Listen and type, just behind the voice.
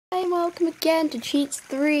and welcome again to Cheats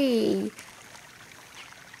 3.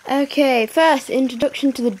 Okay, first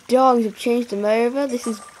introduction to the dogs. I've changed them over.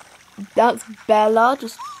 That's Bella,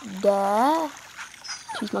 just there.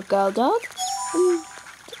 She's my girl dog. And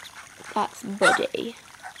that's Buddy,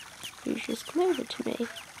 who's just come over to me.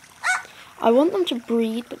 I want them to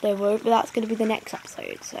breed, but they won't. But that's going to be the next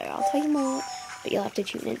episode, so I'll tell you more. But you'll have to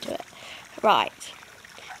tune into it. Right.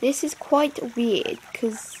 This is quite weird,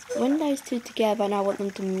 because when those two together and I want them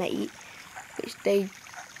to mate, which they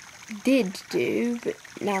did do, but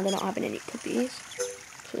now they're not having any puppies,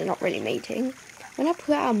 so they're not really mating. When I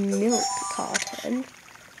put out a milk carton,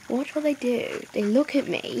 watch what they do. They look at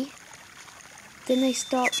me, then they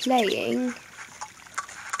start playing,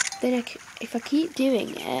 then if I keep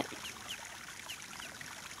doing it,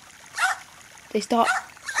 they start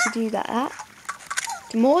to do that.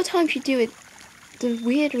 The more times you do it, the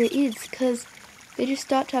weirder it is, because they just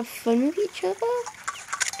start to have fun with each other.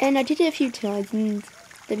 And I did it a few times and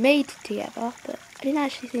they mated together, but I didn't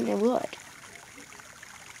actually think they would.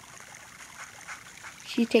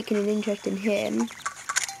 She's taking an interest in him,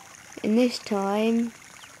 and this time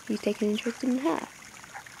he's taking an interest in her.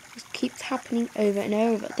 This keeps happening over and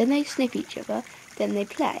over. Then they sniff each other, then they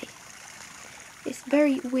play. It's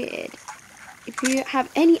very weird. If you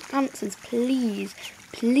have any answers, please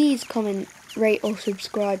comment, rate or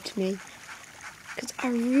subscribe to me, because I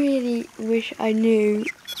really wish I knew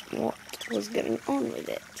what was going on with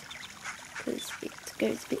it, because it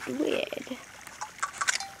goes a bit weird.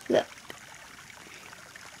 Look,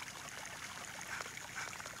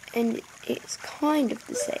 and it's kind of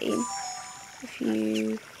the same if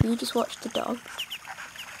you just watch the dogs.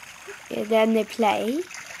 Yeah, then they play.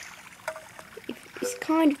 It's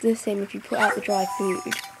kind of the same if you put out the dry food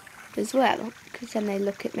as well, because then they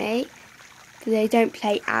look at me. They don't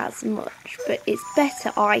play as much, but it's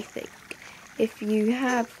better, I think, if you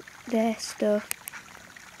have their stuff,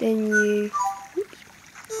 then you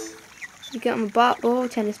get them a bat ball,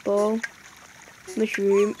 tennis ball,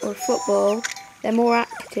 mushroom, or football. They're more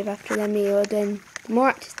active after their meal. Then the more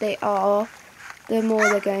active they are, the more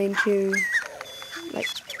they're going to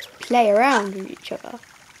play around with each other.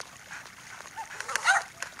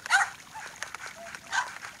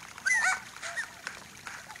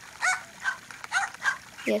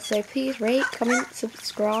 Yeah, so please rate, comment,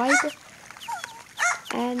 subscribe,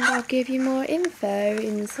 and I'll give you more info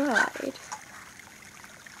inside.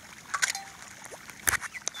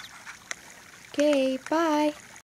 Okay, bye!